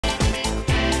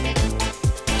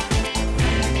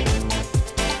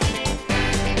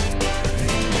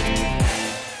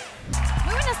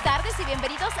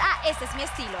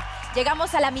Estilo.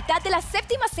 Llegamos a la mitad de la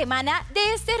 7ª semana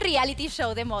de este reality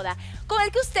show de moda, con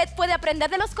el que usted puede aprender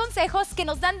de los consejos que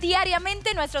nos dan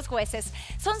diariamente nuestros jueces.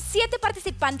 Son 7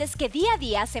 participantes que día a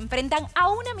día se enfrentan a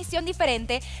una misión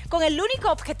diferente con el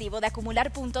único objetivo de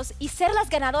acumular puntos y ser las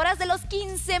ganadoras de los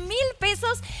 15,000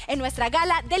 pesos en nuestra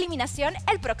gala de eliminación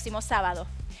el próximo sábado.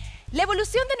 La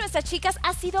evolución de nuestras chicas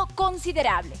ha sido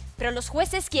considerable, pero los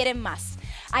jueces quieren más.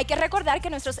 Hay que recordar que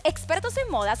nuestros expertos en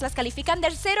modas las califican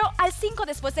del 0 al 5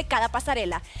 después de cada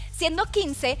pasarela, siendo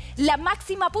 15 la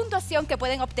máxima puntuación que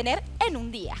pueden obtener en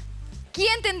un día.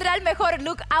 ¿Quién tendrá el mejor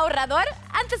look ahorrador?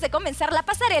 Antes de comenzar la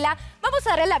pasarela, vamos a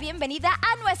darle la bienvenida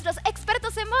a nuestros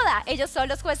expertos en moda. Ellos son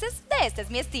los jueces de Este Es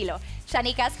Mi Estilo.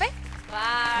 Shanik Aspe.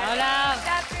 Hola.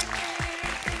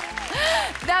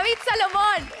 David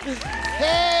Salomón.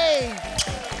 ¡Hey!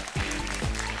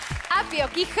 Apio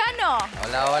Quijano.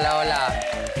 Hola, hola, hola.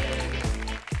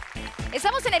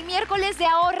 Estamos en el miércoles de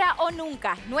Ahorra o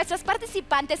Nunca. Nuestras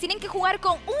participantes tienen que jugar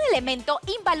con un elemento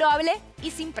invaluable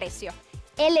y sin precio: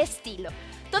 el estilo.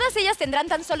 Todas ellas tendrán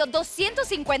tan solo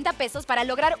 250 pesos para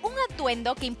lograr un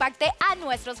atuendo que impacte a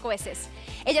nuestros jueces.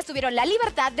 Ellas tuvieron la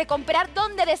libertad de comprar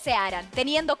donde desearan,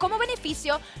 teniendo como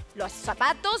beneficio los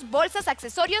zapatos, bolsas,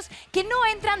 accesorios que no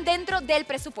entran dentro del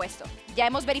presupuesto. Ya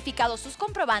hemos verificado sus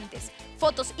comprobantes,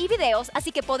 fotos y videos,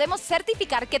 así que podemos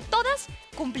certificar que todas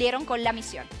cumplieron con la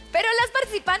misión. Pero las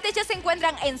participantes ya se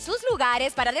encuentran en sus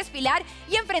lugares para desfilar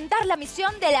y enfrentar la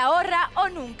misión del Ahorra o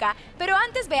Nunca. Pero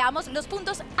antes veamos los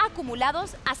puntos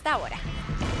acumulados hasta ahora.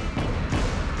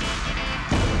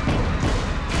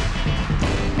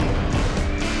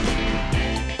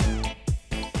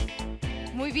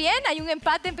 Muy bien, hay un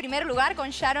empate en primer lugar con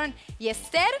Sharon y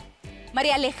Esther.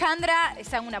 María Alejandra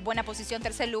está en una buena posición,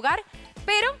 tercer lugar.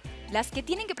 Pero las que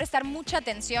tienen que prestar mucha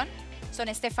atención son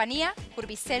Estefanía,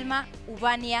 Urbiselma,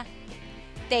 Ubania,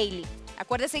 Daily.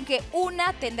 Acuérdense que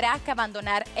una tendrá que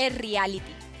abandonar el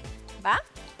reality. ¿Va?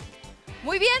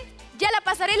 Muy bien, ya la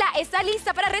pasarela está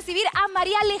lista para recibir a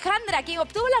María Alejandra, quien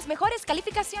obtuvo las mejores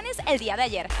calificaciones el día de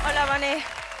ayer. Hola, Vané.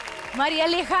 María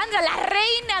Alejandra, la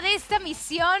reina de esta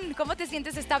misión. ¿Cómo te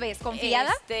sientes esta vez?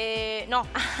 ¿Confiada? No.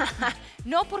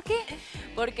 ¿No? ¿Por qué?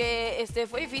 Porque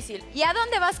fue difícil. ¿Y a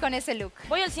dónde vas con ese look?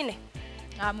 Voy al cine.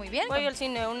 Ah, muy bien. Voy al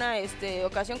cine, una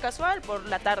ocasión casual por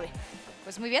la tarde.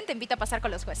 Pues muy bien, te invito a pasar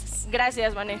con los jueces.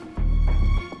 Gracias, Vané.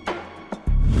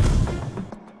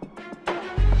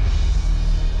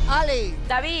 Ale,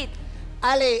 David.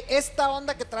 Ale, esta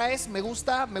onda que traes me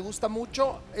gusta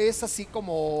mucho. Es así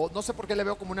como, no sé por qué le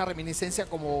veo como una reminiscencia,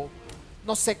 como,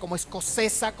 no sé, como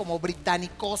escocesa, como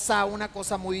británicosa, una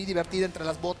cosa muy divertida entre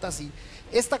las botas. Y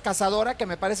esta cazadora que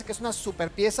me parece que es una super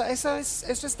pieza, ¿eso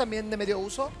es también de medio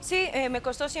uso? Sí, me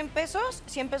costó 100 pesos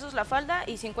la falda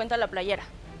y 50 la playera.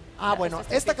 Ah, bueno,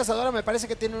 esta cazadora me parece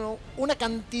que tiene una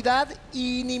cantidad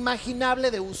inimaginable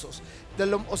de usos.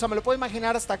 O sea, me lo puedo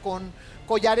imaginar hasta con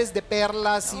collares de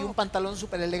perlas y un pantalón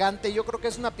súper elegante. Yo creo que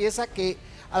es una pieza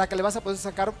a la que le vas a poder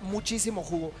sacar muchísimo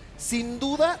jugo. Sin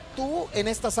duda, tú en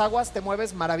estas aguas te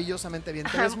mueves maravillosamente bien.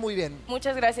 Te ves muy bien.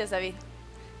 Muchas gracias, David.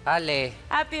 Ale.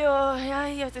 Apio,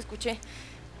 ay, ya te escuché.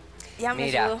 Ya me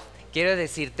Mira, sudo. quiero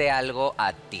decirte algo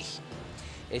a ti.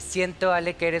 Siento,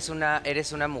 Ale, que eres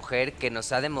una mujer que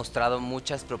nos ha demostrado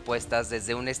muchas propuestas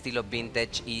desde un estilo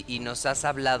vintage y nos has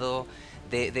hablado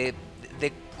de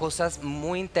cosas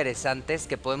muy interesantes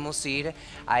que podemos ir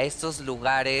a estos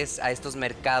lugares, a estos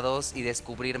mercados y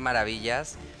descubrir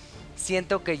maravillas.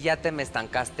 Siento que ya te me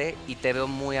estancaste y te veo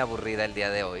muy aburrida el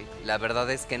día de hoy. La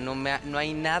verdad es que no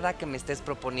hay nada que me estés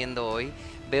proponiendo hoy.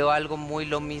 Veo algo muy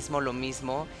lo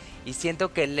mismo y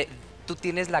siento que tú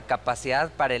tienes la capacidad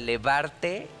para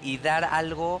elevarte y dar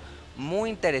algo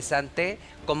muy interesante.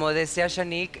 Como decía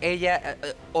Shanik,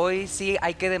 hoy sí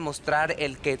hay que demostrar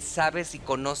el que sabes y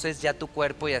conoces ya tu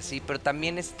cuerpo y así, pero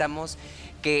también necesitamos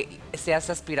que seas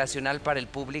aspiracional para el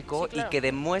público, sí, claro, y que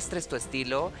demuestres tu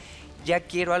estilo. Ya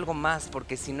quiero algo más,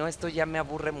 porque si no esto ya me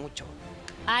aburre mucho.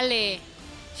 Ale,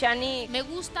 Shanik, me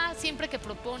gusta siempre que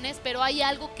propones, pero hay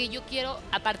algo que yo quiero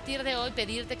a partir de hoy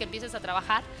pedirte que empieces a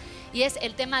trabajar, y es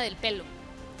el tema del pelo.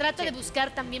 Trata de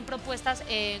buscar también propuestas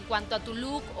en cuanto a tu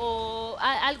look o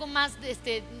algo más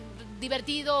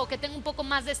divertido o que tenga un poco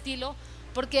más de estilo,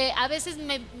 porque a veces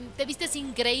te vistes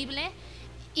increíble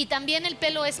y también el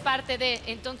pelo es parte de,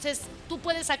 entonces tú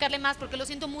puedes sacarle más porque lo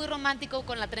siento muy romántico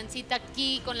con la trencita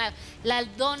aquí, con la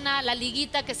dona, la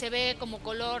liguita que se ve como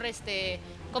color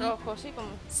como, rojo, sí, como...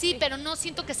 Sí, pero no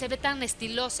siento que se ve tan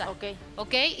estilosa.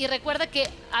 Ok. Y recuerda que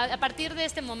a partir de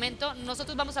este momento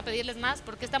nosotros vamos a pedirles más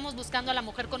porque estamos buscando a la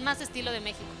mujer con más estilo de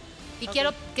México. Y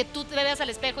quiero que tú te veas al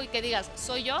espejo y que digas,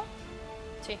 ¿soy yo?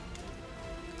 Sí.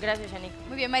 Gracias, Shanik.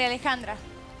 Muy bien, María Alejandra.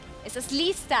 ¿Estás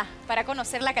lista para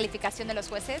conocer la calificación de los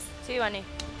jueces? Sí, Vani.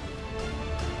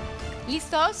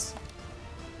 ¿Listos?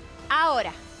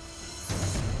 Ahora.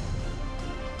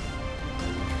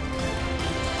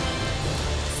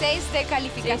 Seis de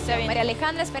calificación. Sí, está bien. María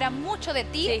Alejandra espera mucho de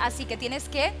ti, Sí. así que tienes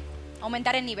que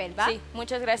aumentar el nivel, ¿va? Sí,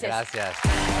 muchas gracias. Gracias.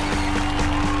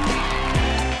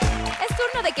 Es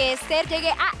turno de que Esther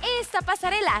llegue a esta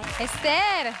pasarela.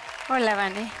 Esther, Hola,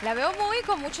 Vane. la veo muy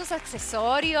con muchos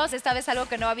accesorios. Esta vez algo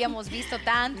que no habíamos visto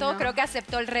tanto. No. Creo que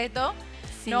aceptó el reto,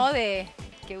 Sí. ¿no? De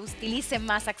que utilice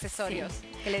más accesorios,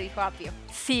 que le dijo Apio.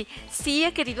 Sí, sí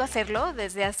he querido hacerlo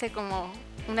desde hace como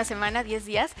una semana, 10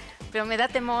 días, pero me da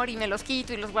temor y me los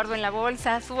quito y los guardo en la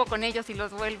bolsa, subo con ellos y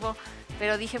los vuelvo,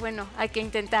 pero dije, bueno, hay que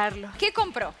intentarlo. ¿Qué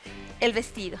compró? El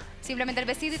vestido. Simplemente el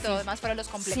vestido y todo lo demás fueron los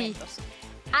complementos. Sí.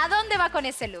 ¿A dónde va con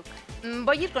ese look?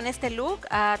 Voy a ir con este look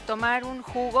a tomar un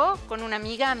jugo con una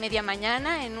amiga a media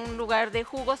mañana en un lugar de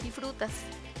jugos y frutas.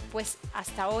 Pues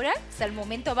hasta ahora, hasta el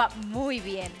momento va muy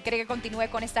bien. ¿Cree que continúe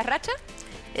con esta racha?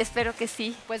 Espero que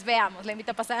sí. Pues veamos, le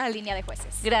invito a pasar a la línea de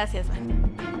jueces. Gracias, Vane.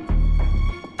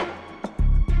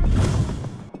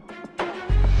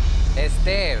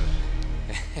 Esther.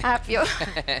 Apio.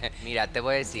 Mira, te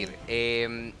voy a decir,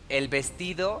 el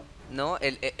vestido, ¿no?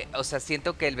 O sea,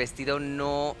 siento que el vestido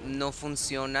no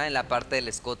funciona en la parte del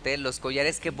escote. Los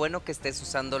collares, qué bueno que estés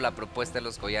usando la propuesta de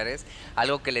los collares,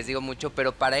 algo que les digo mucho,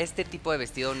 pero para este tipo de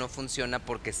vestido no funciona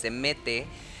porque se mete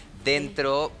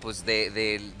dentro pues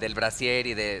del brasier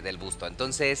y del busto.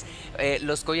 Entonces,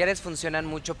 los collares funcionan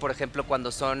mucho, por ejemplo,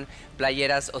 cuando son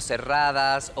playeras o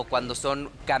cerradas o cuando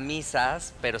son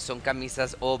camisas, pero son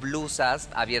camisas o blusas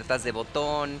abiertas de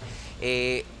botón,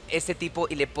 este tipo,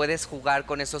 y le puedes jugar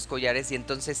con esos collares y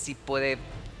entonces sí puede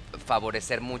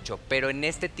favorecer mucho. Pero en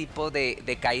este tipo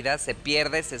de caídas se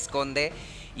pierde, se esconde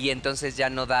y entonces ya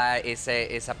no da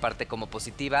esa parte como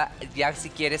positiva. Ya si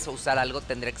quieres usar algo,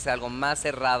 tendría que ser algo más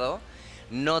cerrado,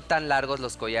 no tan largos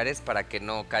los collares para que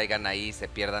no caigan ahí y se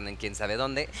pierdan en quién sabe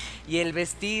dónde. Y el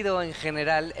vestido en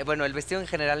general, el vestido en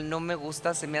general no me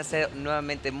gusta, se me hace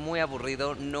nuevamente muy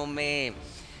aburrido, no me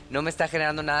está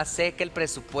generando nada. Sé que el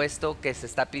presupuesto que se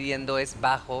está pidiendo es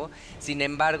bajo, sin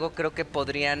embargo creo que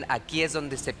podrían, aquí es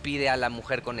donde se pide a la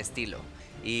mujer con estilo.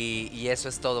 Y eso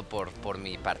es todo por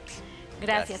mi parte.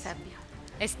 Gracias, Apio.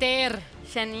 Esther,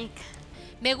 Shanik.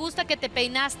 me gusta que te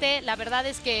peinaste, la verdad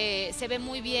es que se ve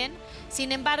muy bien.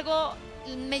 Sin embargo,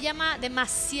 me llama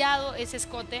demasiado ese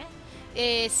escote.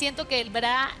 Siento que el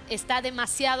bra está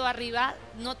demasiado arriba.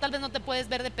 No, tal vez no te puedes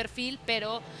ver de perfil,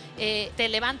 pero te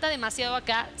levanta demasiado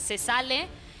acá, se sale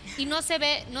y no se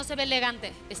ve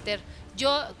elegante, Esther.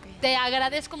 Yo te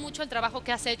agradezco mucho el trabajo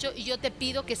que has hecho y yo te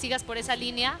pido que sigas por esa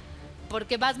línea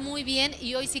porque vas muy bien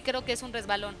y hoy sí creo que es un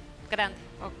resbalón grande.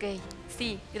 Ok,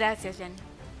 sí, gracias, Jani.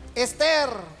 Esther,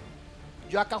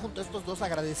 yo acá junto a estos dos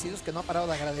agradecidos que no ha parado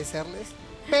de agradecerles,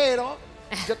 pero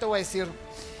yo te voy a decir,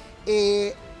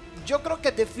 yo creo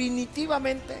que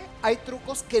definitivamente hay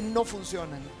trucos que no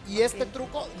funcionan y este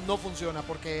truco no funciona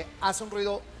porque hace un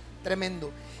ruido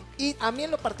tremendo. Y a mí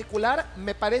en lo particular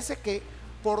me parece que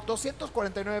por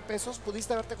 249 pesos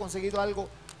pudiste haberte conseguido algo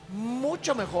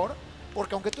mucho mejor,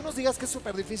 porque aunque tú nos digas que es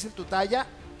súper difícil tu talla,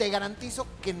 te garantizo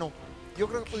que no. Yo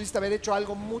creo que pudiste haber hecho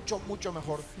algo mucho, mucho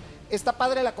mejor. Está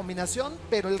padre la combinación,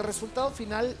 pero el resultado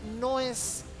final no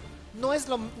es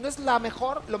lo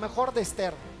mejor de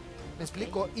Esther. ¿Me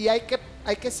explico? Y hay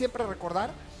que siempre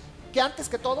recordar que antes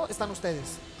que todo están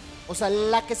ustedes. O sea,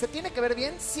 la que se tiene que ver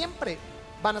bien siempre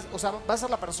va a ser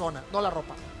la persona, no la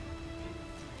ropa.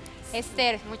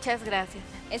 Esther, Muchas gracias.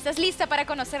 ¿estás lista para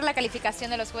conocer la calificación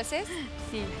de los jueces?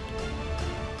 Sí.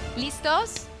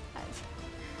 ¿Listos?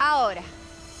 Ahora.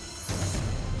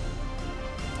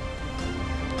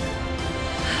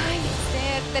 Ay,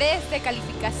 Esther, 3 de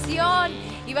calificación.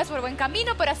 Ibas por buen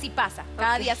camino, pero así pasa.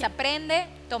 Cada día se aprende,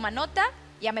 toma nota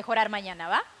y a mejorar mañana,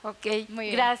 ¿va? Ok, Muy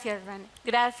bien. gracias, Vane.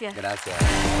 Gracias. Gracias.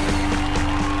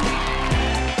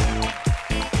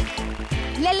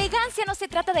 La elegancia no se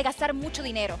trata de gastar mucho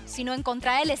dinero, sino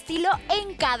encontrar el estilo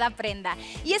en cada prenda.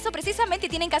 Y eso precisamente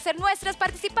tienen que hacer nuestras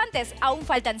participantes. Aún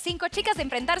faltan 5 chicas de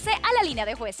enfrentarse a la línea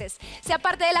de jueces. Sea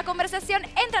parte de la conversación,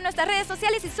 entra a nuestras redes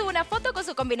sociales y sube una foto con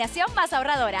su combinación más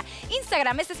ahorradora.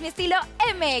 Instagram, Este Es Mi Estilo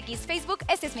MX. Facebook,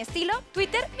 Este Es Mi Estilo.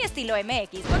 Twitter, Mi Estilo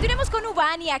MX. Continuemos con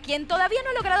Uvania, quien todavía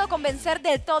no ha logrado convencer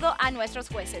del todo a nuestros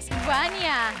jueces.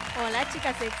 Uvania. Hola,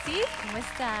 chica sexy. ¿Cómo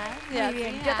estás? Muy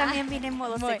bien. Yo también vine en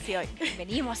modo Muy- sexy hoy.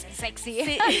 Venimos en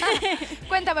sexy.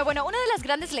 Cuéntame, bueno, una de las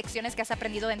grandes lecciones que has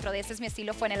aprendido dentro de Este Es Mi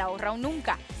Estilo fue en el ahorra o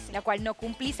nunca, la cual no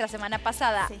cumpliste la semana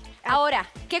pasada. Sí. Ahora,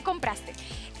 ¿qué compraste?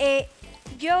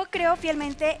 Yo creo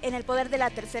fielmente en el poder de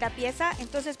la tercera pieza,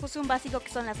 entonces puse un básico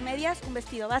que son las medias, un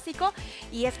vestido básico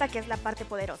y esta que es la parte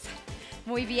poderosa.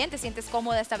 Muy bien, ¿te sientes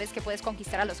cómoda esta vez que puedes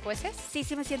conquistar a los jueces? Sí,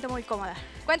 sí me siento muy cómoda.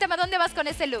 Cuéntame, ¿a dónde vas con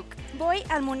ese look? Voy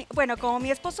al bueno, como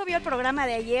mi esposo vio el programa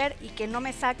de ayer y que no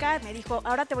me saca, me dijo,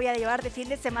 ahora te voy a llevar de fin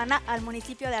de semana al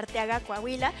municipio de Arteaga,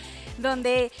 Coahuila,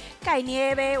 donde cae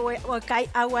nieve o cae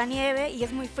aguanieve y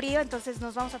es muy frío, entonces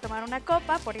nos vamos a tomar una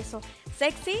copa, por eso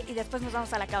sexy, y después nos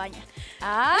vamos a la cabaña.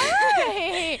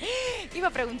 ¡Ay! Iba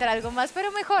a preguntar algo más,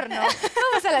 pero mejor no.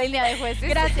 Vamos a la línea de jueces.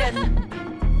 Gracias.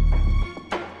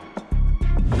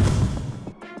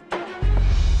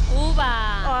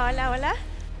 Uva. Hola, hola.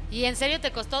 ¿Y en serio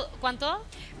te costó cuánto?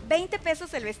 20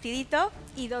 pesos el vestidito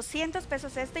y 200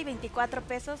 pesos y 24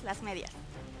 pesos las medias.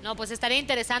 No, pues estaría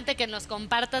interesante que nos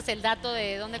compartas el dato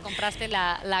de dónde compraste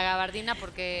la gabardina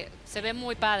porque se ve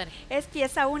muy padre. Es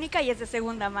pieza única y es de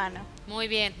segunda mano. Muy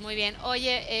bien, muy bien.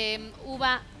 Oye,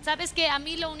 Uva, ¿sabes qué? A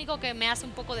mí lo único que me hace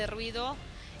un poco de ruido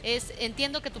es,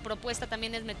 entiendo que tu propuesta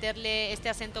también es meterle este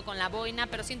acento con la boina,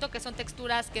 pero siento que son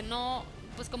texturas que no,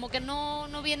 pues como que no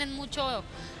vienen mucho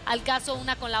al caso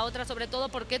una con la otra, sobre todo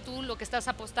porque tú lo que estás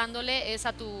apostándole es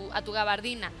a tu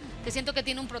gabardina. Te siento que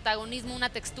tiene un protagonismo, una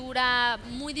textura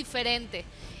muy diferente.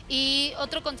 Y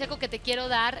otro consejo que te quiero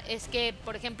dar es que,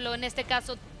 por ejemplo, en este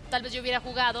caso, tal vez yo hubiera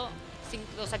jugado,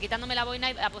 o sea, quitándome la boina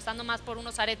y apostando más por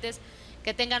unos aretes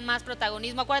que tengan más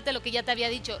protagonismo. Acuérdate lo que ya te había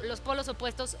dicho, los polos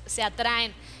opuestos se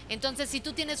atraen. Entonces, si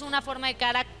tú tienes una forma de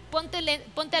cara,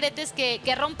 ponte aretes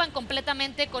que rompan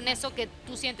completamente con eso que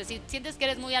tú sientes. Si sientes que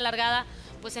eres muy alargada,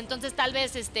 pues entonces tal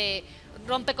vez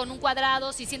rompe con un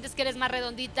cuadrado. Si sientes que eres más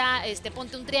redondita,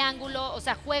 ponte un triángulo. O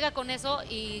sea, juega con eso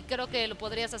y creo que lo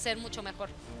podrías hacer mucho mejor.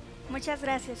 Muchas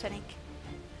gracias, Shanik.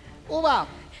 Uva,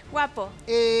 Guapo.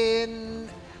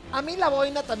 a mí la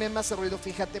boina también me hace ruido,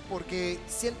 fíjate, porque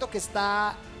siento que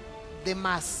está de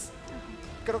más.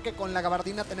 Creo que con la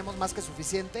gabardina tenemos más que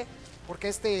suficiente, porque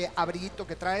este abriguito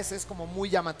que traes es como muy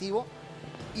llamativo.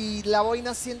 Y la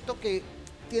boina siento que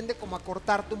tiende como a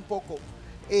cortarte un poco.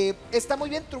 Está muy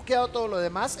bien truqueado todo lo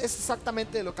demás. Es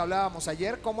exactamente de lo que hablábamos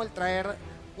ayer, como el traer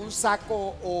un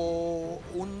saco o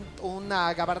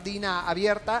una gabardina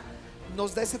abierta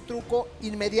nos da ese truco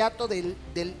inmediato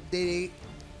de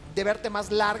verte más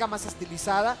larga, más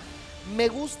estilizada. Me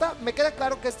gusta, me queda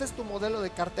claro que este es tu modelo de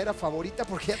cartera favorita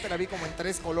porque ya te la vi como en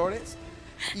 3 colores.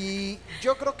 Y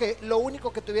yo creo que lo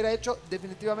único que te hubiera hecho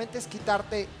definitivamente es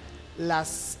quitarte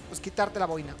la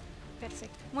boina.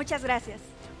 Perfecto. Muchas gracias.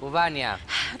 Uvania.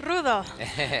 Rudo.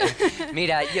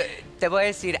 Mira, yo te voy a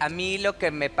decir, a mí lo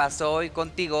que me pasó hoy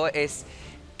contigo es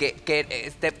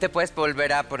que te puedes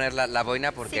volver a poner la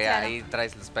boina porque Sí, claro. ahí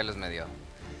traes los pelos medio.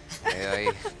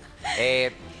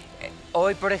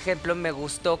 Hoy, por ejemplo, me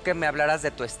gustó que me hablaras de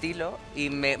tu estilo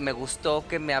y me gustó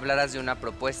que me hablaras de una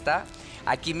propuesta.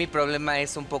 Aquí mi problema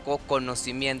es un poco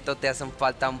conocimiento, te hace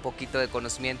falta un poquito de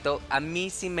conocimiento. A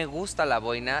mí sí me gusta la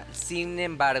boina, sin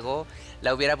embargo,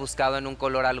 la hubiera buscado en un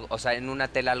color, o sea, en una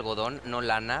tela algodón, no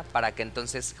lana, para que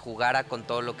entonces jugara con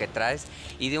todo lo que traes.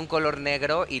 Y de un color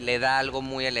negro y le da algo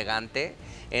muy elegante.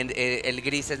 El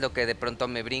gris es lo que de pronto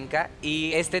me brinca.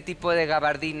 Y este tipo de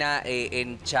gabardina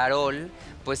en charol,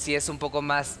 pues sí es un poco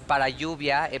más para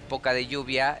lluvia, época de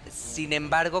lluvia. Sin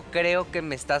embargo, creo que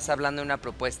me estás hablando de una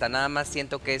propuesta. Nada más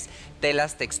siento que es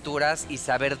telas, texturas y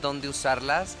saber dónde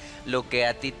usarlas, lo que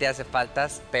a ti te hace falta,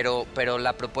 pero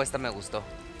la propuesta me gustó.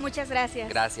 Muchas gracias.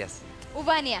 Gracias.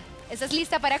 Uvania, ¿estás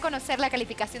lista para conocer la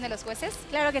calificación de los jueces?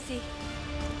 Claro que sí.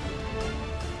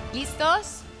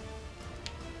 ¿Listos?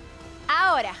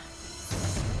 Ahora.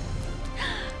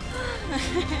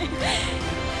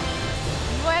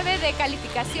 9 de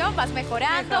calificación, vas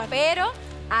mejorando, Mejor. pero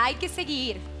hay que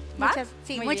seguir. ¿Va?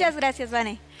 Muy Muchas bien. gracias,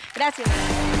 Vane. Gracias.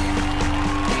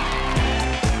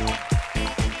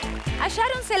 A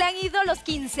Sharon se le han ido los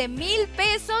 15,000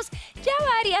 pesos ya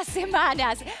varias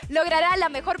semanas. ¿Logrará la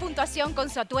mejor puntuación con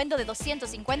su atuendo de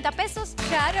 250 pesos?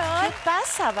 Sharon, ¿Qué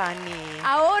pasa, Vani?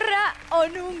 ¿ahorra o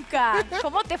nunca?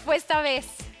 ¿Cómo te fue esta vez?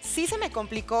 Sí se me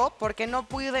complicó porque no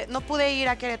pude ir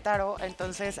a Querétaro,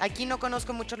 entonces aquí no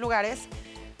conozco muchos lugares,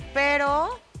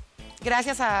 pero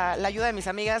gracias a la ayuda de mis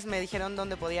amigas me dijeron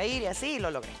dónde podía ir y así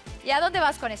lo logré. ¿Y a dónde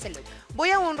vas con ese look?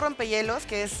 Voy a un rompehielos,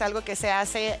 que es algo que se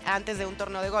hace antes de un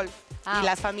torneo de golf. Y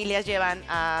las familias llevan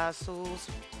a sus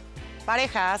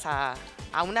parejas a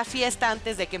una fiesta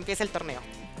antes de que empiece el torneo.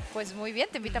 Pues muy bien,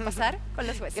 te invito a pasar con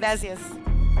los jueces. Gracias.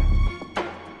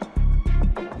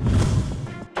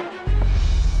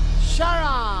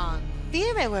 Sharon.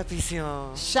 Dime,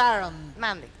 guapísimo. Sharon,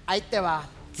 Mande. ahí te va.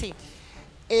 Sí.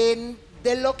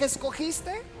 De lo que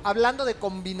escogiste, hablando de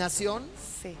combinación,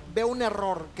 Sí. veo un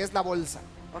error, que es la bolsa.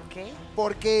 Ok.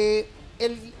 Porque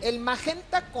el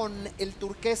magenta con el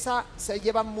turquesa se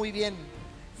llevan muy bien.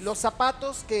 Los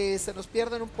zapatos que se nos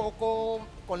pierden un poco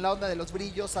con la onda de los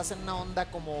brillos, hacen una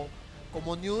onda como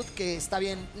nude, que está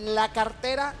bien. La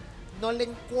cartera, no le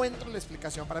encuentro la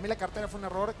explicación. Para mí la cartera fue un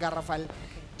error garrafal.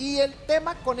 Y el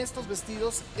tema con estos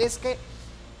vestidos es que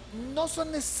no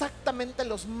son exactamente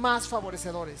los más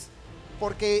favorecedores.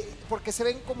 Porque se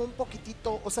ven como un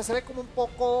poquitito, o sea, se ve como un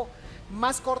poco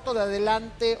más corto de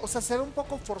adelante, o sea, se ve un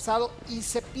poco forzado y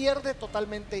se pierde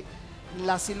totalmente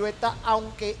la silueta,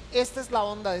 aunque esta es la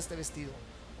onda de este vestido.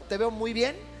 Te veo muy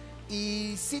bien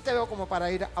y sí te veo como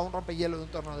para ir a un rompehielo de un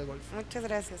torneo de golf. Muchas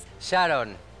gracias.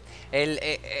 Sharon,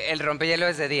 el rompehielo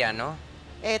es de día, ¿no?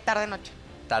 Tarde-noche.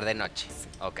 Tarde-noche,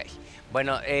 ok.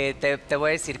 Bueno, te voy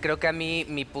a decir, creo que a mí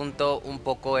mi punto un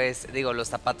poco es, digo, los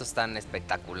zapatos están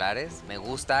espectaculares, me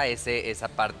gusta esa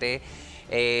parte.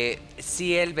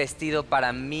 Sí, el vestido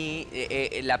para mí,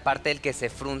 la parte del que se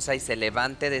frunza y se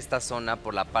levante de esta zona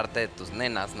por la parte de tus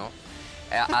nenas, ¿no?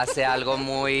 Hace algo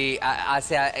muy,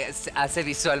 hace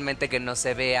visualmente que no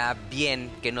se vea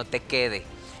bien, que no te quede.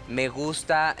 Me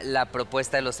gusta la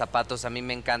propuesta de los zapatos, a mí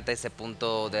me encanta ese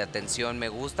punto de atención, me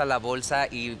gusta la bolsa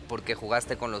y porque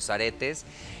jugaste con los aretes.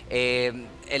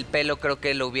 El pelo creo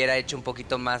que lo hubiera hecho un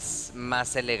poquito más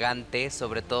elegante,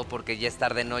 sobre todo porque ya es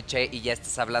tarde noche y ya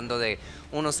estás hablando de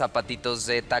unos zapatitos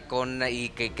de tacón y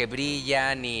que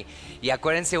brillan. Y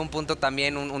acuérdense un punto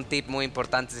también, un tip muy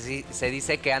importante, se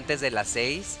dice que antes de las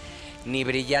 6 ni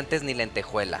brillantes ni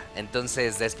lentejuela,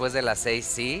 entonces después de las 6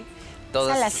 sí.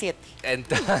 A las 7.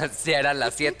 Entonces, sí, eran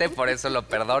las 7, por eso lo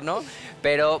perdono.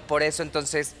 Pero por eso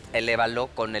entonces elévalo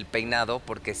con el peinado,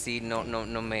 porque sí, no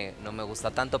me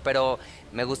gusta tanto, pero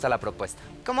me gusta la propuesta.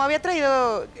 Como había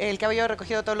traído el cabello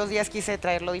recogido todos los días, quise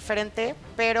traerlo diferente,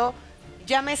 pero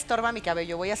ya me estorba mi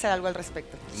cabello. Voy a hacer algo al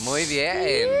respecto. Muy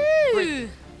bien.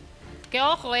 Que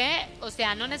ojo, o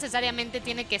sea, no necesariamente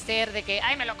tiene que ser de que,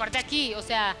 ay, me lo corté aquí, o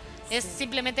sea... Es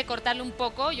simplemente cortarle un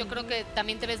poco. Yo creo que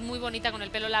también te ves muy bonita con el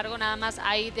pelo largo, nada más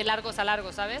hay de largos a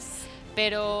largos, ¿sabes?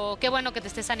 Pero qué bueno que te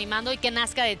estés animando y que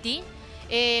nazca de ti.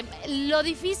 Lo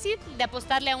difícil de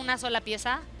apostarle a una sola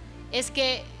pieza es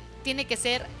que tiene que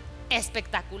ser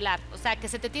espectacular. O sea, que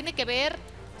se te tiene que ver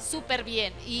súper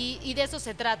bien y de eso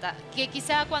se trata. Que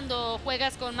quizá cuando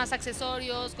juegas con más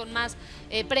accesorios, con más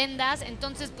prendas,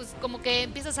 entonces pues como que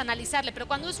empiezas a analizarle. Pero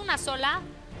cuando es una sola...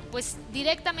 pues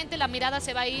directamente la mirada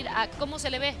se va a ir a cómo se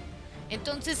le ve.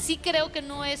 Entonces sí creo que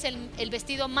no es el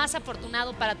vestido más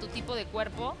afortunado para tu tipo de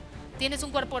cuerpo. Tienes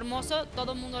un cuerpo hermoso,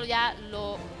 todo el mundo ya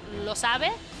lo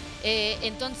sabe.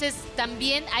 Entonces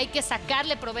también hay que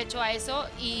sacarle provecho a eso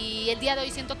y el día de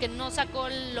hoy siento que no sacó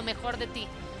lo mejor de ti.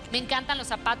 Me encantan los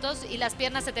zapatos y las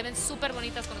piernas se te ven súper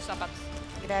bonitas con los zapatos.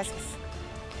 Gracias.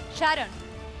 Sharon,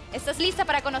 ¿estás lista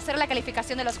para conocer la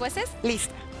calificación de los jueces?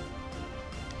 Lista.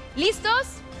 ¿Listos?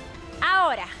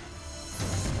 Ahora.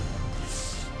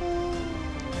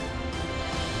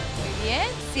 Muy bien,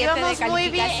 7 de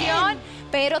calificación.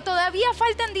 Pero todavía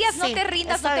faltan días, no te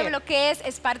rindas, no te bloquees,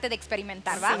 es parte de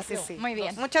experimentar, ¿va? Sí. Muy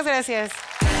bien. Muchas gracias.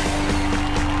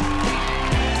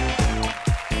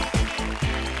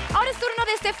 Ahora es turno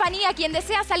de Estefanía, quien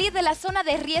desea salir de la zona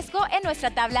de riesgo en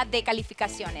nuestra tabla de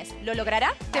calificaciones. ¿Lo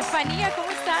logrará? Estefanía, ¿cómo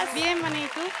estás? Bien, Vanessa, ¿y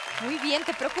tú? Muy bien,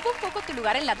 ¿te preocupa un poco tu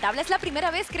lugar en la tabla? Es la primera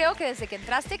vez, creo, que desde que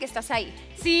entraste que estás ahí.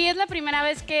 Sí, es la primera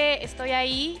vez que estoy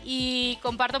ahí y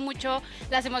comparto mucho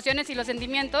las emociones y los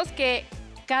sentimientos que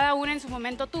cada uno en su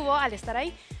momento tuvo al estar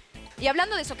ahí. Y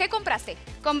hablando de eso, ¿qué compraste?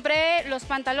 Compré los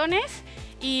pantalones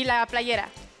y la playera.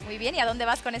 Muy bien, ¿y a dónde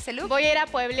vas con ese look? Voy a ir a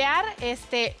pueblear,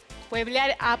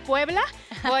 a Puebla,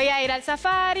 voy a ir al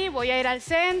safari, voy a ir al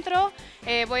centro,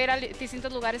 voy a ir a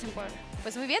distintos lugares en Puebla.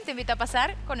 Pues muy bien, te invito a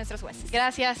pasar con nuestros jueces.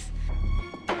 Gracias.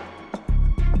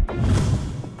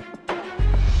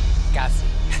 Casi.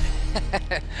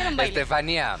 Era un baile.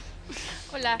 Estefanía.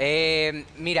 Hola.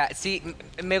 Mira, sí,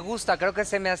 me gusta, creo que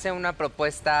se me hace una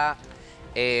propuesta,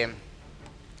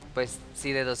 pues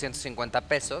sí, de 250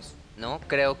 pesos, ¿no?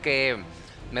 Creo que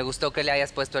me gustó que le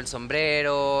hayas puesto el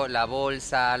sombrero, la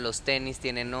bolsa, los tenis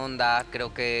tienen onda,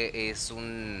 creo que es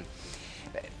un...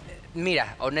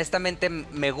 Mira, honestamente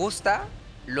me gusta,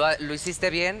 lo hiciste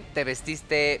bien, te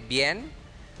vestiste bien,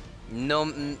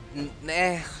 no...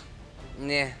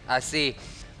 así...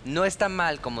 No está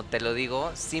mal, como te lo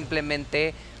digo,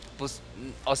 simplemente, pues,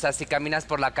 o sea, si caminas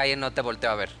por la calle no te volteo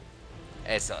a ver.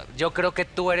 Eso. Yo creo que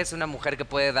tú eres una mujer que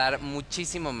puede dar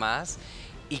muchísimo más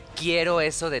y quiero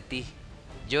eso de ti.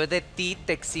 Yo de ti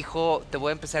te exijo, te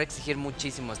voy a empezar a exigir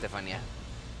muchísimo, Estefanía.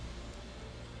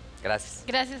 Gracias.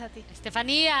 Gracias a ti.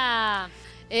 Estefanía,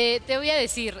 te voy a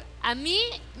decir, a mí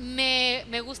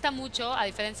me gusta mucho, a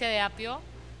diferencia de Apio,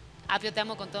 Apio, te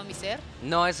amo con todo mi ser.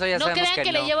 No, eso ya No sabemos crean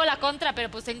que no. le llevo la contra, pero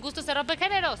pues en gusto se rompen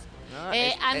géneros. No,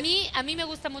 a mí me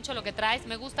gusta mucho lo que traes,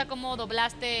 me gusta cómo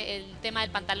doblaste el tema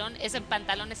del pantalón. Ese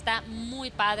pantalón está muy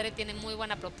padre, tiene muy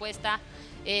buena propuesta,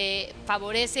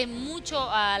 favorece mucho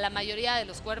a la mayoría de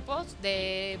los cuerpos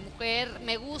de mujer.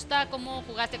 Me gusta cómo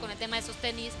jugaste con el tema de esos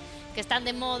tenis que están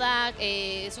de moda,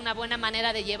 es una buena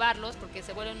manera de llevarlos porque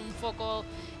se vuelven un foco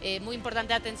muy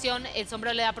importante de atención. El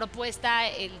sombrero le da propuesta,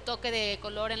 el toque de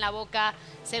color en la boca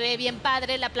se ve bien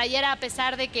padre. La playera, a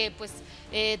pesar de que pues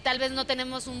tal vez no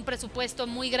tenemos un presupuesto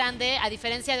muy grande, a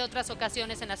diferencia de otras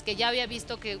ocasiones en las que ya había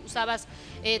visto que usabas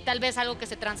tal vez algo que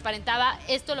se transparentaba,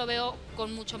 esto lo veo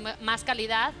con mucho más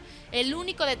calidad. El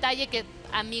único detalle que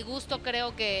a mi gusto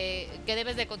creo que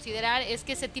debes de considerar es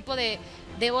que ese tipo de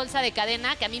bolsa de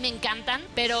cadena, que a mí me encantan,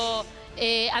 pero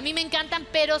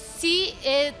sí,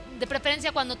 de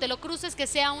preferencia cuando te lo cruces, que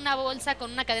sea una bolsa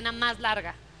con una cadena más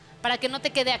larga, para que no te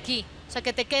quede aquí, o sea,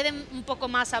 que te quede un poco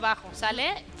más abajo,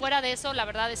 ¿sale? Fuera de eso, la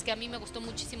verdad es que a mí me gustó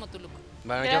muchísimo tu look.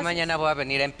 Bueno, Gracias. yo mañana voy a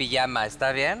venir en pijama,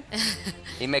 ¿está bien?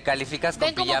 Y me calificas con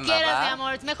Ven como pijama, quieras, ¿va? mi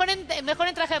amor. Mejor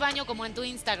en traje de baño, como en tu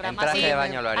Instagram. En traje de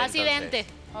baño lo haré, así entonces. vente.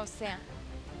 O sea,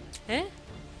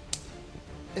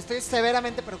 Estoy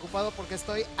severamente preocupado porque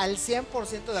estoy al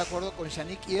 100% de acuerdo con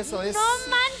Shanik y eso es... ¡No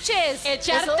manches!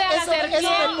 Echarte a la serpiente.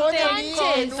 Eso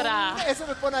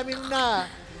me pone a mí en una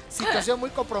situación muy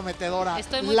comprometedora.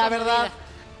 Estoy muy La conmovida. verdad,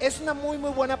 es una muy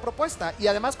buena propuesta. Y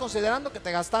además, considerando que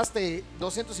te gastaste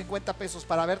 250 pesos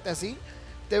para verte así,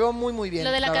 te veo muy bien.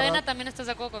 Lo de la cadena verdad. también, ¿estás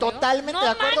de acuerdo conmigo? Totalmente ¡No de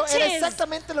acuerdo. manches! Era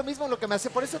exactamente lo mismo lo que me hace.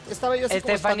 Por eso estaba yo así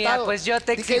como Estefanía, espantado. pues yo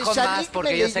te Dije, exijo Shanik más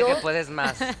porque me yo sé leyó. que puedes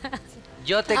más.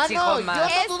 Yo te Ah, exijo no,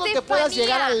 más. yo no dudo que puedas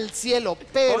Estefanía. llegar al cielo,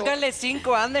 pero... Pónganle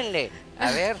 5, ándenle.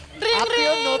 A ver.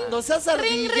 Apio, no seas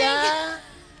ardilla.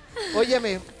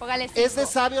 Óyeme, póngale es de 5.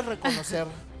 sabios reconocer.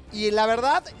 Y la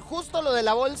verdad, justo lo de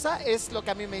la bolsa es lo que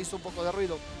a mí me hizo un poco de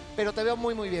ruido. Pero te veo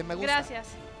muy bien, me gusta. Gracias.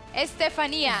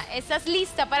 Estefanía, ¿estás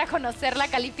lista para conocer la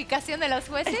calificación de los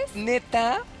jueces?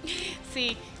 ¿Neta?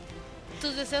 Sí.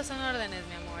 Tus deseos son órdenes,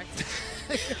 mi amor.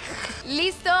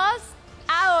 ¿Listos?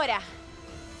 Ahora.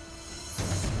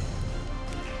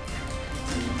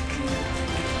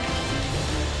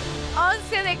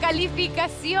 ¡11 de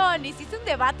calificación! Hiciste un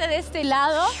debate de este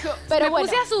lado, pero me bueno,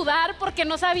 puse a sudar porque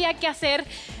no sabía qué hacer.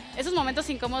 Esos momentos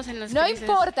incómodos en los no que dices,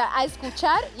 importa, a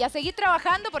escuchar y a seguir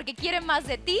trabajando porque quieren más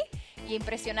de ti y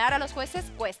impresionar a los jueces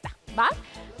cuesta, ¿va?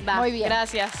 Va, Muy bien.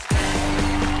 gracias.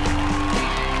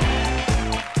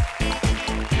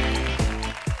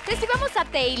 Recibamos a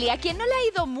Taylor, a quien no le ha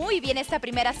ido muy bien esta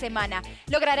primera semana.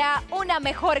 ¿Logrará una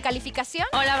mejor calificación?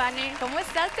 Hola, Vane. ¿Cómo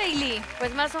estás, Taylor?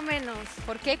 Pues más o menos.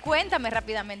 ¿Por qué? Cuéntame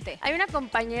rápidamente. Hay una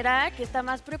compañera que está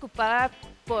más preocupada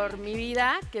por mi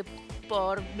vida que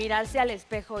por mirarse al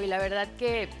espejo y la verdad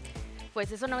que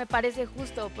pues eso no me parece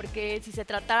justo porque si se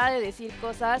tratara de decir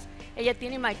cosas, ella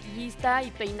tiene maquillista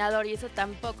y peinador y eso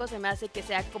tampoco se me hace que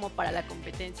sea como para la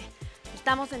competencia.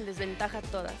 Estamos en desventaja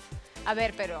todas. A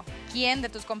ver, pero ¿quién de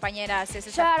tus compañeras es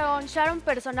esa? Sharon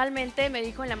personalmente me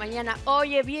dijo en la mañana,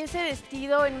 oye, vi ese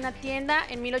vestido en una tienda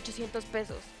en 1,800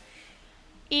 pesos.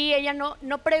 Y ella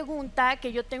no pregunta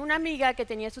que yo tengo una amiga que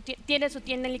tiene su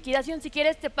tienda en liquidación. Si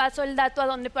quieres te paso el dato a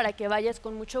dónde para que vayas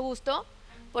con mucho gusto,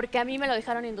 porque a mí me lo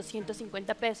dejaron en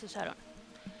 250 pesos, Sharon.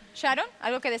 Sharon,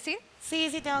 ¿algo que decir?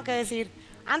 Sí, tengo que decir.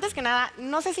 Antes que nada,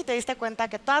 no sé si te diste cuenta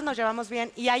que todas nos llevamos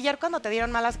bien y ayer cuando te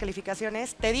dieron malas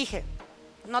calificaciones, te dije,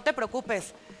 no te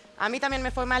preocupes, a mí también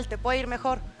me fue mal, te puede ir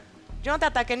mejor. Yo no te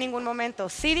ataqué en ningún momento.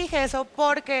 Sí dije eso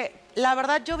porque la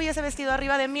verdad yo vi ese vestido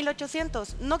arriba de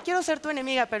 1,800. No quiero ser tu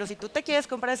enemiga, pero si tú te quieres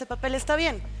comprar ese papel está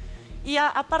bien. Y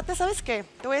aparte, ¿sabes qué?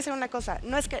 Te voy a decir una cosa.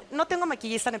 No es que no tengo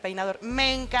maquillista ni peinador.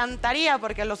 Me encantaría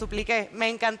porque lo supliqué. Me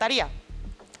encantaría.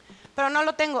 Pero no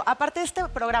lo tengo. Aparte, este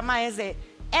programa es de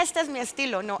este es mi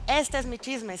estilo, no, este es mi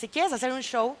chisme. Si quieres hacer un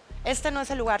show, este no es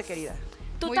el lugar, querida.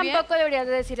 Tú Muy tampoco deberías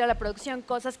de decirle a la producción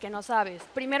cosas que no sabes.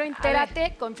 Primero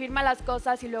entérate, confirma las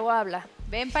cosas y luego habla.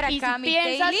 Ven para Y acá, si mi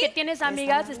piensas Taylor. que tienes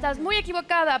amigas, estás muy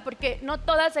equivocada porque no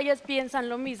todas ellas piensan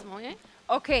lo mismo, ¿eh?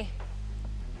 Ok.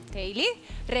 Taylor,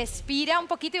 respira un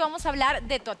poquito y vamos a hablar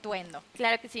de tu atuendo.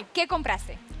 Claro que sí. ¿Qué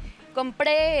compraste?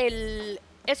 Compré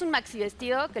es un maxi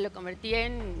vestido que lo convertí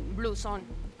en blusón,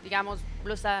 digamos,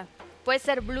 blusa. Puede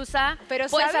ser blusa, Pero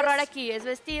puedes ¿sabes? cerrar aquí, es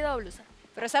vestido o blusa.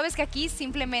 Pero sabes que aquí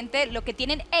simplemente lo que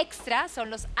tienen extra son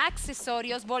los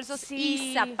accesorios, bolsos y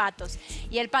Sí. zapatos.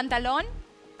 Y el pantalón,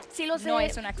 Sí lo sé. No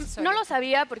es un accesorio. No lo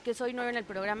sabía porque soy nueva en el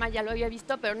programa, ya lo había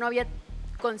visto, pero no había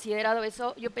considerado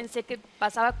eso. Yo pensé que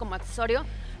pasaba como accesorio,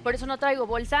 por eso no traigo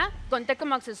bolsa. Conté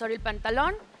como accesorio el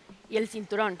pantalón y el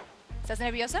cinturón. ¿estás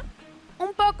nerviosa?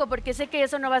 Un poco, porque sé que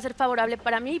eso no va a ser favorable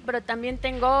para mí, pero también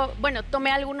tengo, bueno,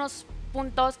 tomé algunos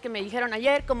puntos que me dijeron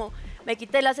ayer, como me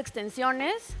quité las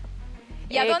extensiones.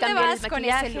 ¿Y a dónde cambié el vas con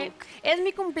ese maquillaje. look? Es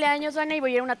mi cumpleaños, Ana, y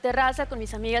voy a ir a una terraza con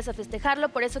mis amigas a festejarlo,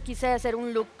 por eso quise hacer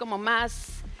un look como más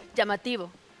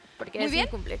llamativo, porque Muy es bien.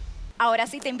 mi cumple. Ahora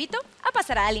sí te invito a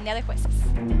pasar a la línea de jueces.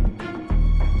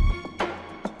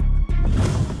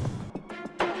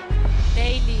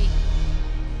 Daily.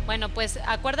 Bueno, pues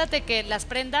acuérdate que las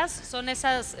prendas son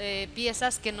esas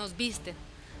piezas que nos visten,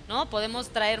 ¿no? Podemos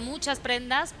traer muchas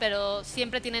prendas, pero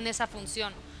siempre tienen esa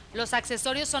función. Los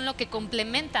accesorios son lo que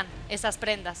complementan esas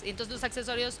prendas. Y entonces los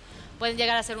accesorios pueden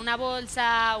llegar a ser una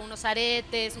bolsa, unos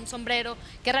aretes, un sombrero,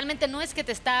 que realmente no es que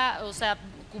te está, o sea,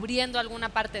 cubriendo alguna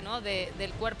parte, ¿no?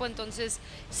 del cuerpo. Entonces,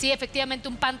 sí, efectivamente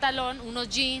un pantalón, unos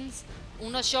jeans,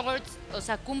 unos shorts, o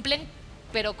sea, cumplen,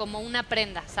 pero como una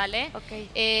prenda, ¿sale? Ok.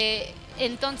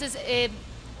 Entonces,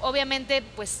 obviamente,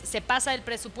 pues se pasa el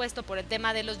presupuesto por el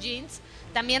tema de los jeans.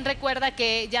 También recuerda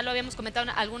que, ya lo habíamos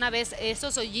comentado alguna vez,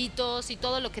 esos hoyitos y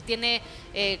todo lo que tiene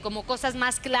como cosas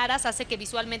más claras hace que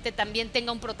visualmente también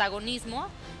tenga un protagonismo.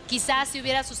 Quizás si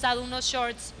hubieras usado unos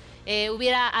shorts,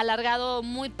 hubiera alargado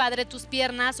muy padre tus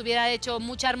piernas, hubiera hecho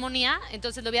mucha armonía,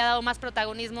 entonces le hubiera dado más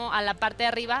protagonismo a la parte de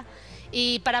arriba.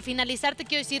 Y para finalizar te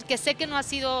quiero decir que sé que no ha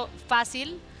sido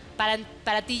fácil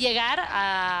para ti llegar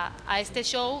a este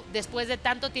show después de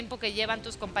tanto tiempo que llevan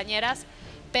tus compañeras,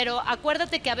 pero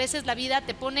acuérdate que a veces la vida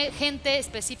te pone gente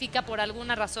específica por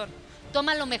alguna razón.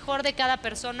 Toma lo mejor de cada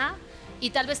persona y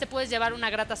tal vez te puedes llevar una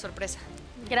grata sorpresa.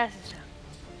 Gracias.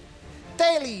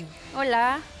 Taylor.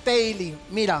 Hola. Taylor,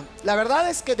 mira, la verdad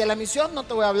es que de la misión no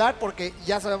te voy a hablar porque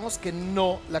ya sabemos que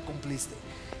no la cumpliste.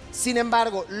 Sin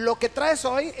embargo, lo que traes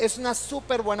hoy es una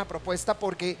súper buena propuesta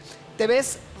porque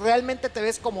realmente te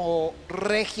ves como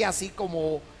regia, así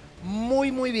como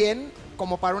muy, muy bien,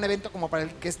 como para un evento como para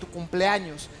el que es tu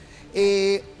cumpleaños.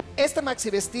 Este maxi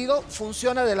vestido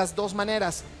funciona de las dos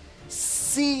maneras.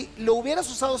 Si lo hubieras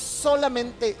usado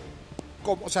solamente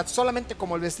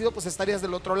como el vestido, pues estarías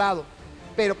del otro lado.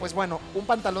 Pero pues bueno, un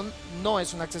pantalón no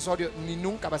es un accesorio, ni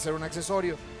nunca va a ser un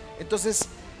accesorio. Entonces,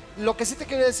 lo que sí te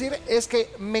quiero decir es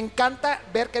que me encanta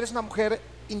ver que eres una mujer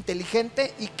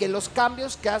inteligente y que los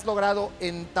cambios que has logrado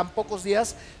en tan pocos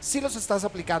días sí los estás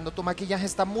aplicando. Tu maquillaje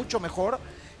está mucho mejor.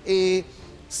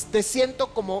 Te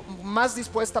siento como más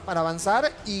dispuesta para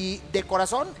avanzar y de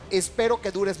corazón espero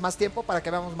que dures más tiempo para que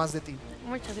veamos más de ti.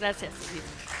 Muchas gracias.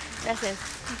 Gracias.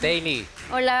 Taylor.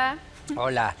 Hola.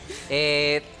 Hola.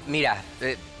 Mira,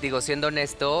 digo, siendo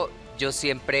honesto, yo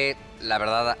siempre, la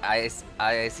verdad,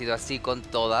 he sido así con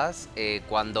todas.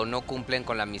 Cuando no cumplen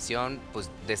con la misión, pues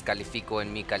descalifico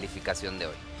en mi calificación de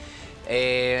hoy.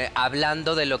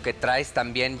 Hablando de lo que traes,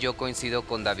 también yo coincido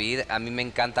con David. A mí me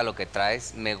encanta lo que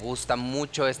traes. Me gusta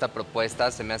mucho esta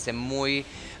propuesta. Se me hace muy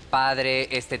padre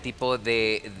este tipo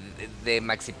de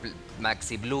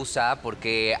maxi blusa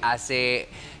porque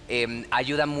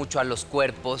ayuda mucho a los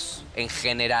cuerpos en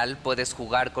general, puedes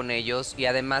jugar con ellos y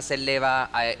además eleva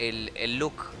el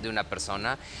look de una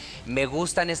persona. Me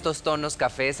gustan estos tonos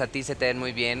cafés, a ti se te ven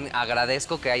muy bien.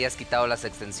 Agradezco que hayas quitado las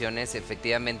extensiones,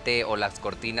 efectivamente, o las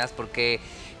cortinas, porque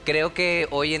creo que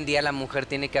hoy en día la mujer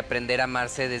tiene que aprender a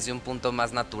amarse desde un punto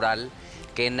más natural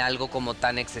que en algo como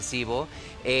tan excesivo.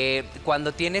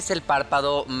 Cuando tienes el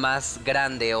párpado más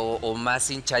grande o más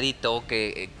hinchadito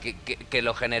que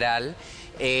lo general,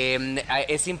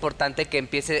 es importante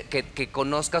que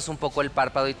conozcas un poco el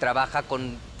párpado y trabaja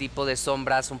con tipo de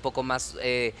sombras un poco más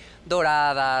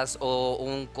doradas o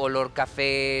un color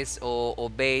cafés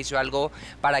o beige o algo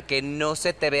para que no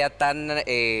se te vea tan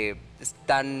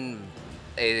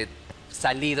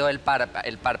salido el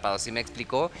párpado, ¿sí me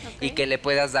explicó? Okay. Y que le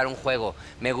puedas dar un juego.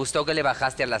 Me gustó que le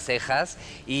bajaste a las cejas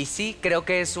y sí, creo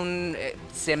que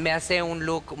se me hace un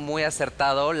look muy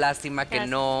acertado. Lástima que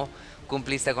no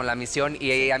cumpliste con la misión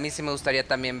y a mí sí me gustaría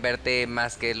también verte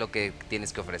más que lo que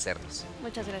tienes que ofrecernos.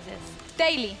 Muchas gracias.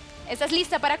 Taylor, ¿estás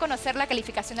lista para conocer la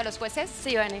calificación de los jueces?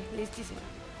 Sí, Vane, listísima.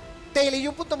 Taylor, y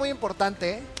un punto muy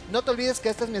importante, no te olvides que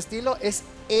este es mi estilo, es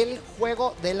el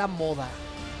juego de la moda,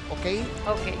 ¿ok?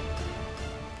 Ok.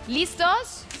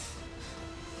 ¿Listos?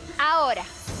 Ahora.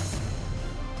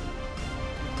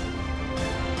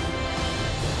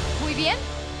 Muy bien,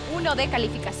 1 de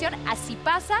calificación, así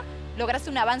pasa. Lograste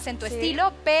un avance en tu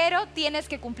estilo, pero tienes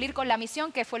que cumplir con la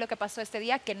misión, que fue lo que pasó este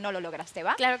día, que no lo lograste,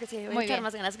 ¿va? Claro que sí, voy a echar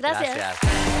más ganas. Gracias.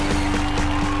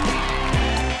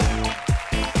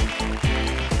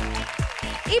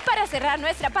 Y para cerrar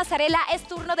nuestra pasarela es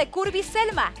turno de Curvy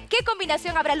Selma. ¿Qué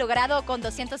combinación habrá logrado con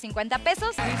 250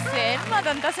 pesos? Selma,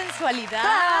 tanta sensualidad.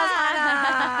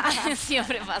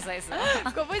 Siempre pasa eso.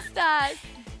 ¿Cómo estás?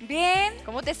 Bien.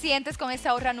 ¿Cómo te sientes con esa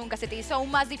ahorra nunca? ¿Se te hizo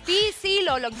aún más difícil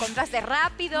o lo encontraste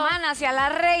rápido? Man, hacia la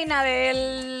reina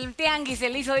del tianguis se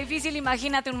le hizo difícil,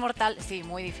 imagínate un mortal. Sí,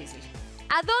 muy difícil.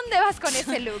 ¿A dónde vas con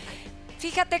ese look?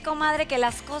 Fíjate, comadre, que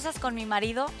las cosas con mi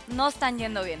marido no están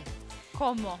yendo bien.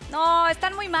 ¿Cómo? No,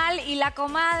 están muy mal y la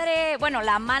comadre, bueno,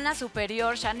 la mana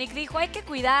superior, Shanik, dijo, hay que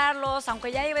cuidarlos,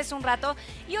 aunque ya lleves un rato.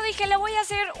 Y yo dije, le voy a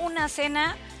hacer una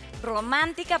cena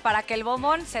romántica para que el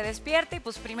bombón se despierte y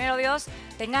pues primero Dios,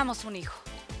 tengamos un hijo.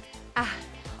 Ah,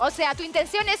 o sea, tu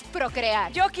intención es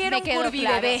procrear. Yo quiero Me un quedó curvy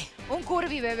claro. bebé. Un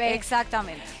curvy bebé.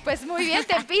 Exactamente. Pues muy bien,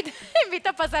 te invito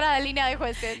a pasar a la línea de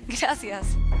jueces. Gracias.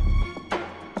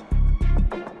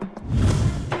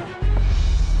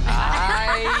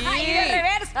 ¡Ay, de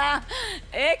reversa!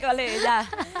 ¡École, ya!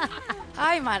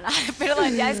 Ay, man, ay,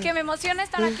 perdón, ya es que me emociona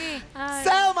estar aquí. Ay.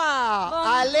 ¡Selma!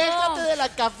 Bombón. ¡Aléjate de la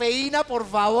cafeína, por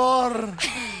favor!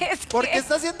 Es que- Porque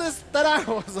está haciendo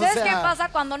estragos. O ¿Sabes sea, qué pasa?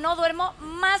 Cuando no duermo,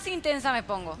 más intensa me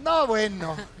pongo. No,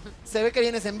 bueno. Se ve que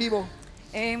vienes en vivo.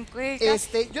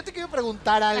 Yo te quiero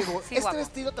preguntar algo. Sí, ¿Este guapo.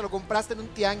 vestido te lo compraste en un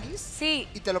tianguis? Sí,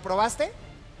 ¿Y te lo probaste?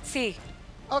 sí.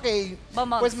 Ok.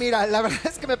 Vamos. Pues mira, la verdad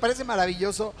es que me parece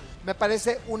maravilloso. Me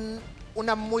parece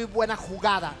una muy buena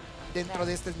jugada dentro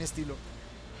de Este Es Mi Estilo.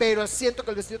 Pero siento que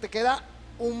el vestido te queda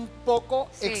un poco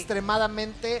Sí.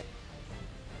 extremadamente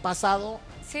pasado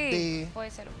Sí, de...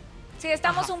 puede ser. Sí,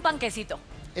 estamos Ajá. un panquecito.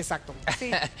 Exacto.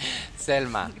 Sí.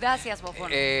 Selma, Gracias, bofón.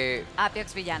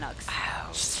 Apiox Villanox.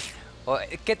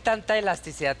 ¿qué tanta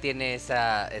elasticidad tiene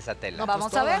esa tela? No, Vamos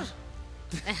pues a ver.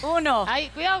 1, Ay,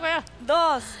 cuidado.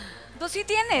 2. Dos sí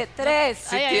tiene. 3.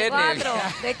 Sí tiene. 4.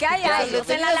 ¿De qué hay? Ya, Hay. O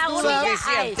sea, en la ¿tenías duda? lagunilla hay.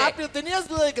 Suficiente. Apio, ¿tenías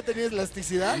duda de que tenías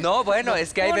elasticidad? No, bueno,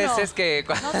 es que hay Uno. veces que...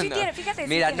 No, sí tiene, fíjate, sí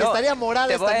Mira, tiene. no, Estaría morada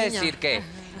te voy esta a niña. decir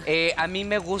que a mí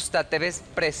me gusta, te ves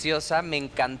preciosa, me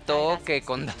encantó que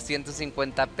con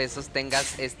 250 pesos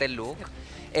tengas este look.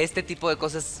 Este tipo de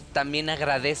cosas también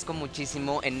agradezco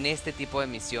muchísimo en este tipo de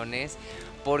misiones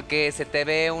porque se te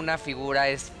ve una figura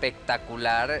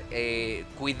espectacular,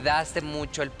 cuidaste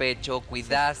mucho el pecho,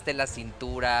 cuidaste la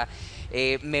cintura.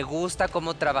 Me gusta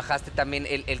cómo trabajaste también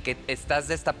el que estás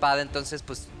destapada, entonces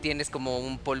pues tienes como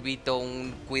un polvito,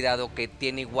 un cuidado que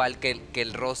tiene igual que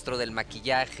el rostro del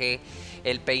maquillaje,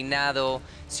 el peinado.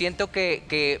 Siento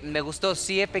que me gustó,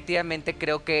 sí, efectivamente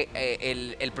creo que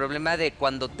el problema de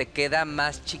cuando te queda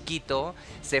más chiquito,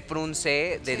 se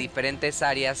frunce de diferentes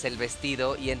áreas el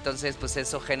vestido y entonces pues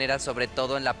eso genera sobre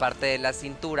todo en la parte de la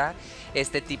cintura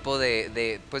este tipo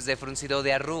de fruncido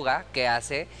de arruga que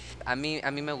hace. A mí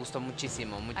me gustó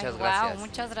muchísimo, muchas gracias. Wow,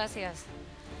 muchas gracias.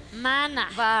 Mana.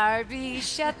 Barbie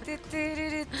Shop,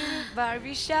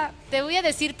 Barbie Shop. Te voy a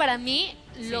decir para mí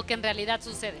lo que en realidad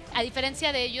sucede. A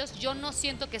diferencia de ellos, yo no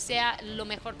siento que sea lo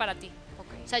mejor para ti.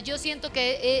 O sea, yo siento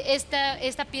que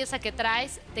esta pieza que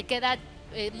traes te queda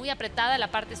muy apretada en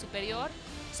la parte superior.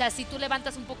 O sea, si tú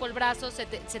levantas un poco el brazo, se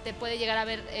te puede llegar a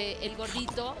ver el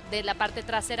gordito de la parte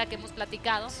trasera que hemos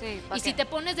platicado. Sí, y si te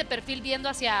pones de perfil viendo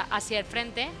hacia el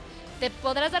frente, te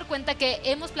podrás dar cuenta que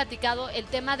hemos platicado el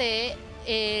tema de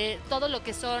todo lo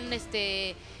que son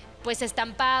pues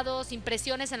estampados,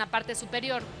 impresiones en la parte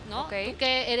superior, ¿no? Ok. Tú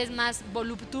que eres más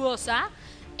voluptuosa,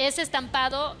 ese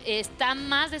estampado está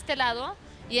más de este lado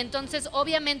y entonces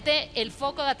obviamente el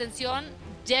foco de atención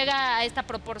llega a esta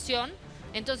proporción.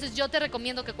 Entonces yo te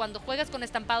recomiendo que cuando juegues con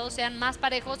estampados sean más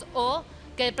parejos o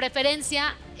que de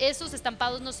preferencia esos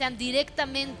estampados no sean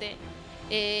directamente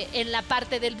en la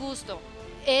parte del busto.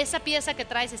 Esa pieza que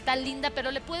traes está linda,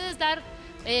 pero le puedes dar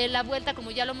la vuelta, como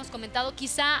ya lo hemos comentado.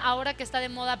 Quizá ahora que está de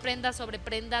moda prenda sobre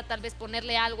prenda, tal vez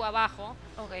ponerle algo abajo.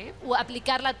 Ok. O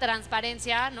aplicar la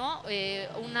transparencia, ¿no?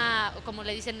 Como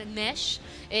le dicen, mesh.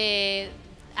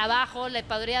 Abajo le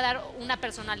podría dar una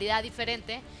personalidad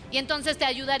diferente y entonces te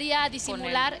ayudaría a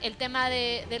disimular el tema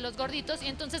de los gorditos y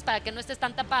entonces para que no estés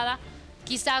tan tapada,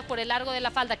 quizá por el largo de la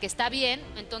falda que está bien,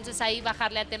 entonces ahí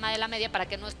bajarle al tema de la media para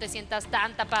que no te sientas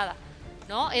tan tapada,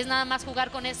 ¿no? Es nada más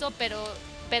jugar con eso,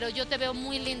 pero yo te veo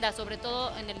muy linda, sobre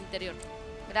todo en el interior.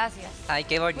 Gracias. Ay,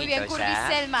 qué bonito. Muy bien, Curvy ¿ya?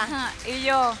 Selma. Ajá, y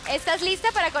yo, ¿Estás lista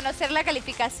para conocer la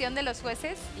calificación de los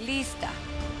jueces? lista.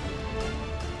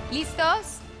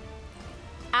 ¿Listos?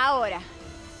 Ahora.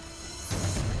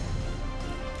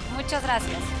 Muchas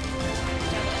gracias.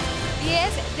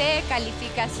 10 de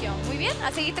calificación. Muy bien,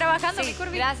 a seguir trabajando, mi Sí,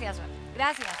 Curvy. gracias,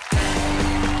 gracias.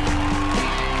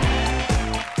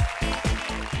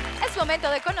 Es momento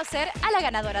de conocer a la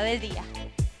ganadora del día.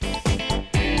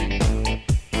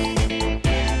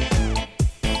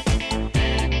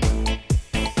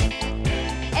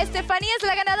 Estefanía es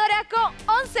la ganadora con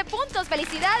 11 puntos.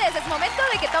 ¡Felicidades! Es momento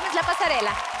de que tomes la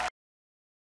pasarela.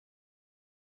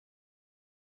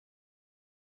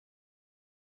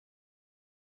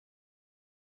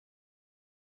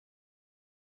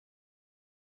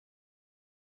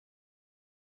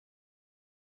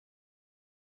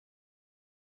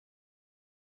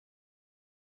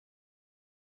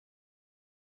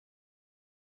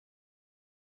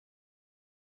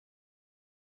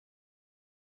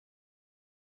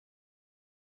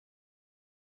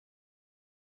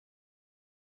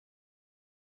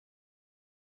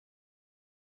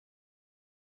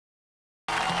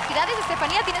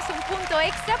 sintonía tienes un punto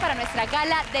extra para nuestra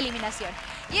gala de eliminación.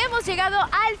 Y hemos llegado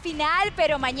al final,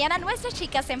 pero mañana nuestras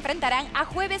chicas se enfrentarán a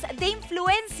Jueves de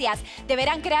Influencias.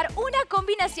 Deberán crear una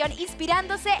combinación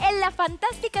inspirándose en la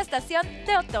fantástica estación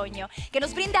de otoño, que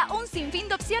nos brinda un sinfín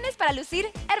de opciones para lucir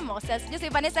hermosas. Yo soy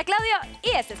Vanessa Claudio y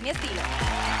este es mi estilo.